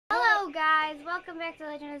guys, welcome back to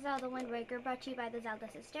Legend of Zelda Wind Waker, brought to you by the Zelda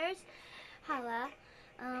sisters. Holla.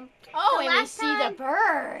 And so we see the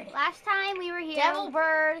bird. Last time we were here. Devil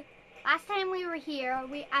bird. Last time we were here,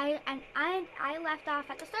 I left off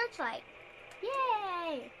at the searchlight.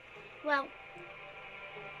 Yay! Well,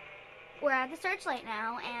 we're at the searchlight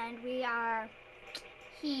now, and we are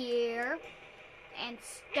here and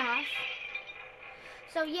stuff.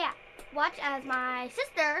 So yeah, watch as my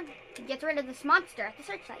sister gets rid of this monster at the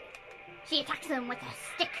searchlight. She attacks him with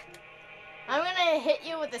a stick. I'm gonna hit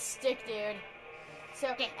you with a stick, dude.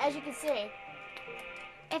 So, as you can see,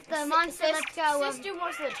 if the monster lets go of... do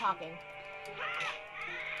most of the talking.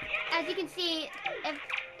 As you can see,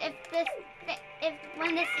 if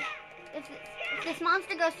this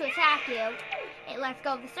monster goes to attack you, it lets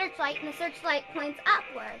go of the searchlight, and the searchlight points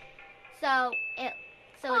upward. So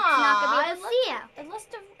it's not gonna be able to see you.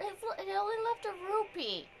 It only left a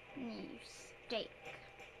rupee. You steak.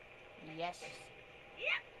 Yes.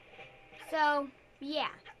 So yeah.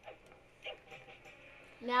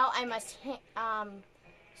 Now I must hit.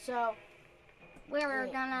 So we're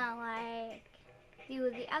gonna do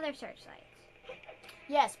the other searchlights.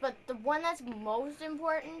 Yes, but the one that's most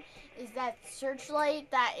important is that searchlight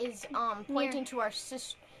that is pointing to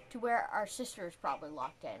where our sister is probably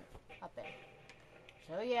locked in, up in.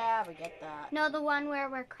 So yeah, we get that. No, the one where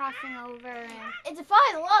we're crossing over and it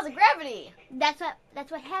defies the laws of gravity. That's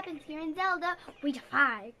what happens here in Zelda. We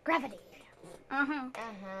defy gravity.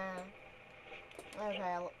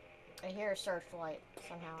 Okay, I hear a searchlight.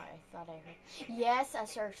 Somehow I thought I heard. Yes, a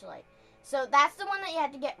searchlight. So that's the one that you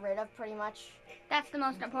have to get rid of, pretty much. That's the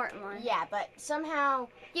most important one. Yeah, but somehow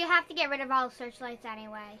you have to get rid of all the searchlights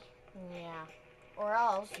anyway. Yeah, or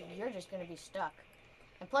else you're just gonna be stuck.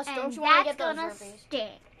 And plus, don't you want to get those rupees?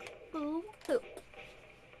 Stick. Boo hoo.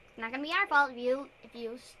 It's not gonna be our fault if you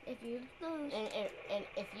lose. And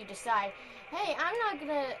if you decide, hey, I'm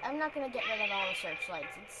not gonna get rid of all the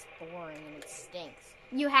searchlights. It's boring and it stinks.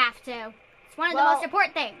 You have to. It's one of the most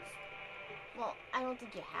important things. Well, I don't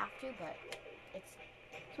think you have to, but it's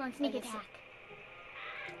one sneak attack.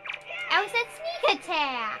 I said sneak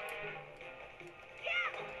attack.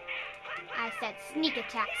 I said sneak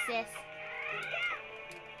attack, sis.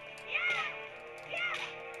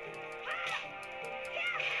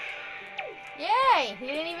 Yay! He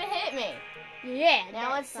didn't even hit me. Yeah.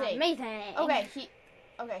 Now let's see. Amazing. Okay,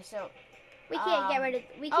 so we can't get rid of.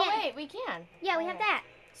 We can't. Oh wait, we can. Yeah, we have that.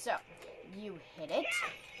 So you hit it,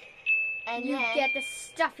 and you then get the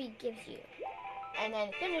stuff he gives you. And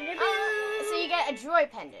then so you get a joy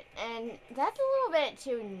pendant, and that's a little bit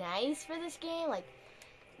too nice for this game. Like,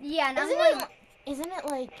 yeah, isn't it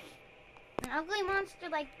like an ugly monster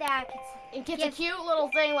like that? It gets a cute little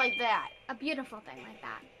thing like that. A beautiful thing like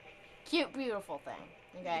that. Cute, beautiful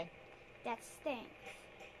thing. Okay. That stinks.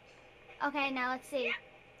 Okay, now let's see.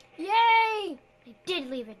 Yay! I did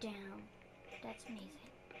leave it down. That's amazing.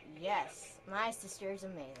 Yes, my sister's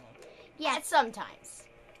amazing. Yes, sometimes.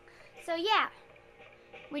 So yeah,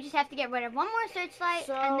 we just have to get rid of one more searchlight,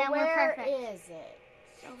 and then we're perfect. Where is it?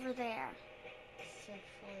 It's over there.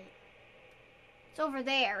 Searchlight. It's over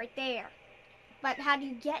there, right there. But how do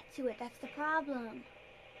you get to it? That's the problem.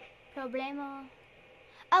 Problemo.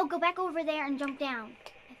 Oh, go back over there and jump down.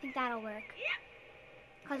 I think that'll work.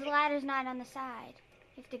 Because the ladder's not on the side.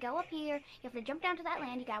 You have to go up here. You have to jump down to that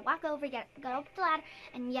land. You gotta walk over. You gotta go up the ladder.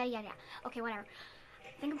 And yeah. Okay, whatever.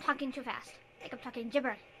 I think I'm talking too fast. I think I'm talking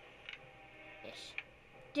gibber. Ish.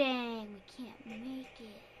 Dang, we can't make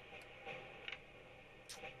it.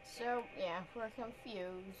 So, yeah, we're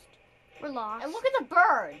confused. We're lost. And look at the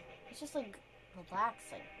bird. It's just like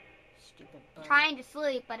relaxing. Stupid bird. Trying to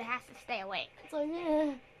sleep, but it has to stay awake. It's like,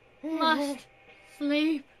 Must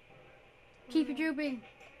sleep. Keep your drooping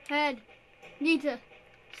head. Need to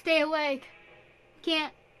stay awake.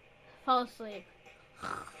 Can't fall asleep.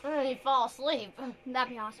 And then you fall asleep. That'd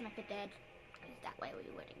be awesome if it did. Because that way we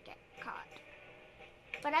wouldn't get caught.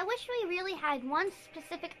 But I wish we really had one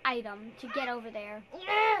specific item to get over there.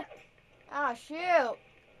 Oh, shoot.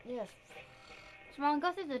 Yes. So we'll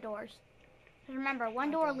go through the doors. Because remember,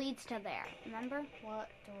 one door leads to there. Remember? What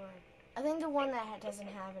door? I think the one that doesn't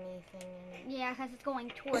have anything in it. Yeah, because it's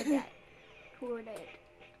going toward that. Toward it.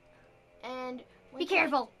 And be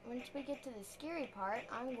careful. Once we get to the scary part,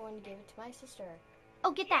 I'm going to give it to my sister.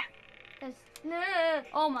 Oh, get that.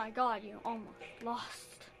 Oh my god, you almost lost.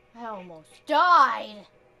 I almost died.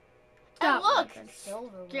 That look,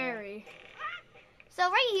 silver. Scary.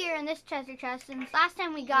 So right here in this treasure chest, since last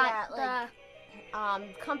time we got the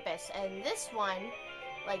compass, and this one,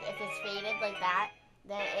 like if it's faded like that,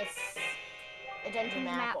 then it's a dungeon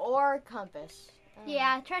map or compass.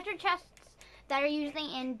 Yeah, treasure chests that are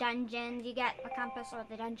usually in dungeons. You get a compass or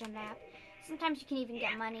the dungeon map. Sometimes you can even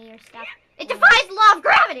get money or stuff. It defies the law of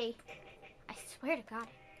gravity! I swear to God,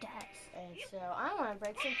 it does. And so I want to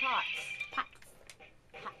break some pots.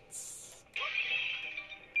 Pots.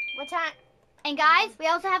 What time? And guys, we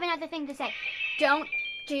also have another thing to say. Don't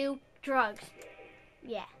do drugs.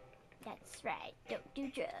 Yeah, that's right. Don't do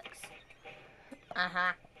drugs.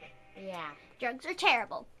 Uh-huh. Yeah. Drugs are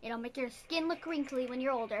terrible. It'll make your skin look wrinkly when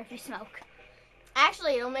you're older if you smoke.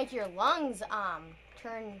 Actually, it'll make your lungs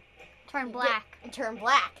Turn black. Turn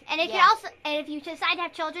black. And it can also, and if you decide to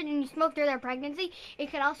have children and you smoke during their pregnancy,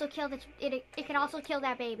 it could also kill it could also kill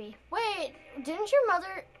that baby. Wait, isn't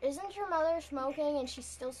your mother smoking and she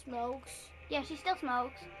still smokes? Yeah, she still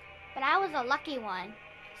smokes. But I was a lucky one.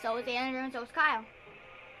 So was Andrew and so was Kyle.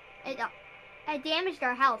 It damaged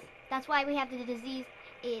our health. That's why we have the disease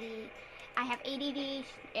I have ADD,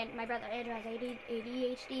 and my brother Andrew has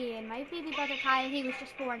ADHD, and my baby brother Kyle, he was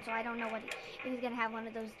just born, so I don't know what he's going to have one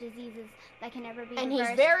of those diseases that can never be And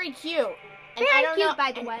reversed. he's very cute. And Very cute,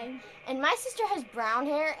 by the way. And my sister has brown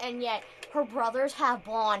hair, and yet her brothers have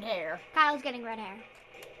blonde hair. Kyle's getting red hair.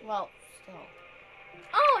 Well, still.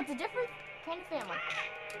 Oh, it's a different kind of family.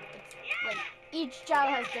 It's like each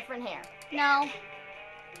child has different hair. No.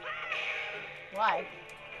 Why?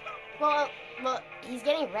 Well, he's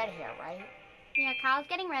getting red hair, right? Yeah, Kyle's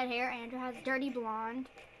getting red hair. Andrew has dirty blonde.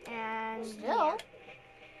 And Still. yeah.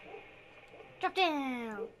 Drop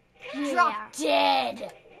down. Drop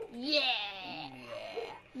dead. Yeah.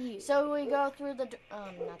 Yeah. So we go through the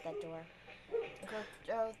not that door.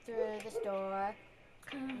 Go through this door.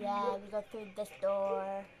 Yeah, we go through this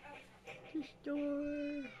door. This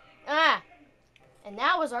door. Ah! And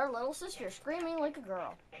that was our little sister screaming like a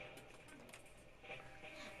girl.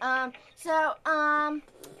 Oh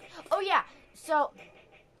yeah, so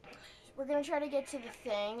we're gonna try to get to the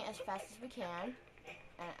thing as fast as we can,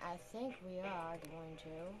 and I think we are going to.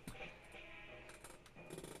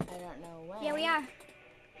 I don't know when. Yeah, we are.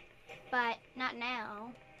 But not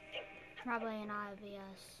now. Probably an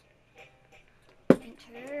obvious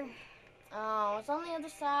enter. Oh, it's on the other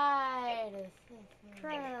side.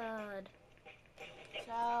 Crud.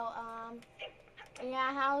 So,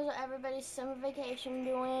 yeah, how's everybody's summer vacation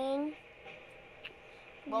doing?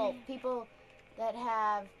 Well, people that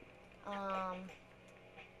have,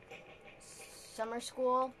 summer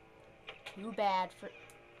school, too bad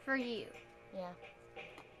for you. Yeah.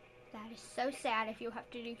 That is so sad if you have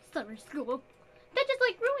to do summer school. That just,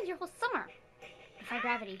 like, ruins your whole summer. Defy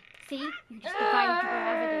gravity. See? You just defied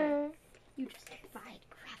gravity. You just defied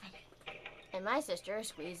gravity. And my sister is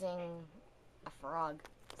squeezing a frog.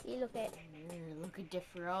 See, look at Look at the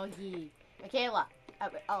froggy. Michaela.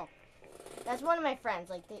 Oh. That's one of my friends.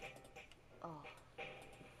 Like, oh.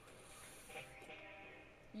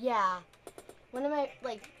 Yeah. One of my,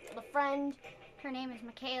 like, the friend. Her name is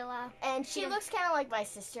Michaela. And she looks kind of like my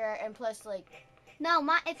sister. And plus, like. No,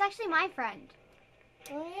 it's actually my friend.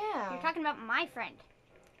 Oh, yeah. You're talking about my friend.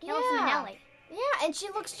 Yeah. Kelly Manelli. Yeah, and she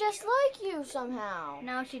looks just like you somehow.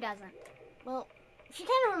 No, she doesn't. Well, she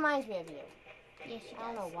kind of reminds me of you. Yes, she does.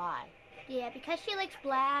 I don't know why. Yeah, because she likes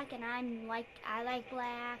black, and I like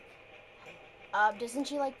black. Doesn't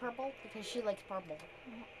she like purple? Because she likes purple.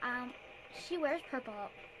 She wears purple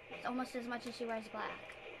almost as much as she wears black.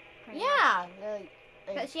 Yeah.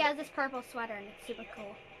 Because she has this purple sweater, and it's super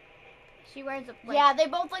cool. She wears a... Like, yeah, they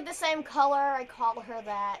both like the same color. I call her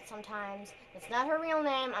that sometimes. It's not her real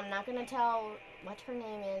name. I'm not going to tell what her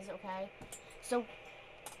name is, okay? So,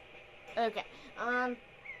 okay.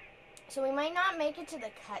 So we might not make it to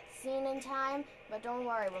the cutscene in time, but don't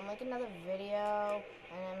worry. We'll make another video,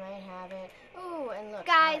 and I might have it. Ooh, and look.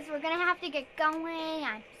 guys, we're going to have to get going.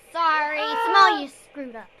 I'm sorry. Simone, you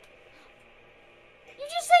screwed up. You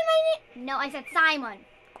just said my name. No, I said Simon.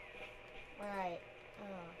 Right.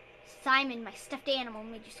 Simon, my stuffed animal,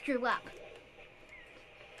 made you screw up.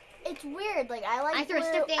 It's weird. Like I like. I threw blue.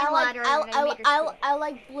 a stuffed animal at her and I made her screw up. I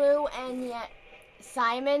like blue, and yet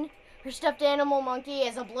Simon, her stuffed animal monkey,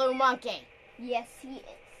 is a blue monkey. Yes, he is.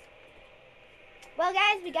 Well,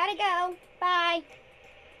 guys, we gotta go. Bye.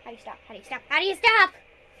 How do you stop? How do you stop? How do you stop?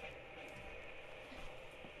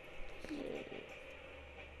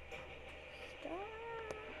 Stop.